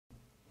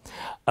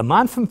A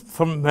man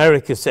from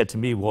America said to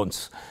me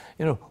once,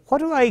 you know, what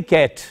do I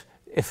get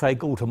if I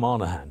go to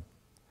Monaghan?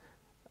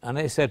 And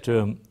I said to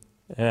him,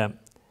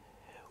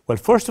 well,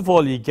 first of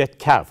all, you get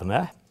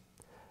Kavanagh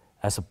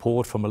as a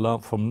poet from the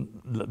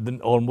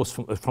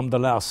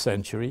last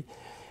century,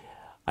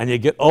 and you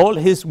get all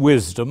his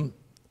wisdom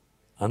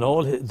and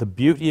all the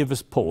beauty of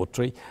his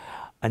poetry,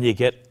 and you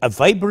get a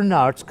vibrant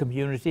arts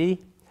community,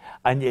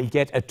 and you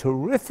get a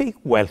terrific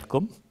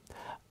welcome,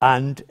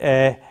 and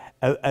a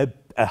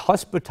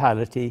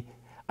hospitality,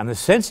 and a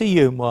sense of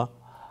humour,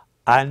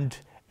 and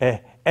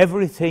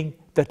everything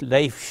that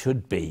life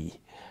should be.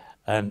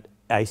 And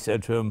I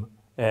said to him,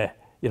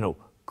 you know,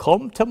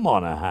 come to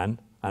Monaghan,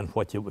 and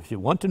if you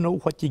want to know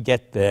what you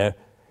get there,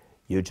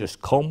 you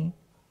just come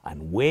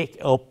and wake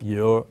up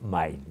your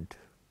mind.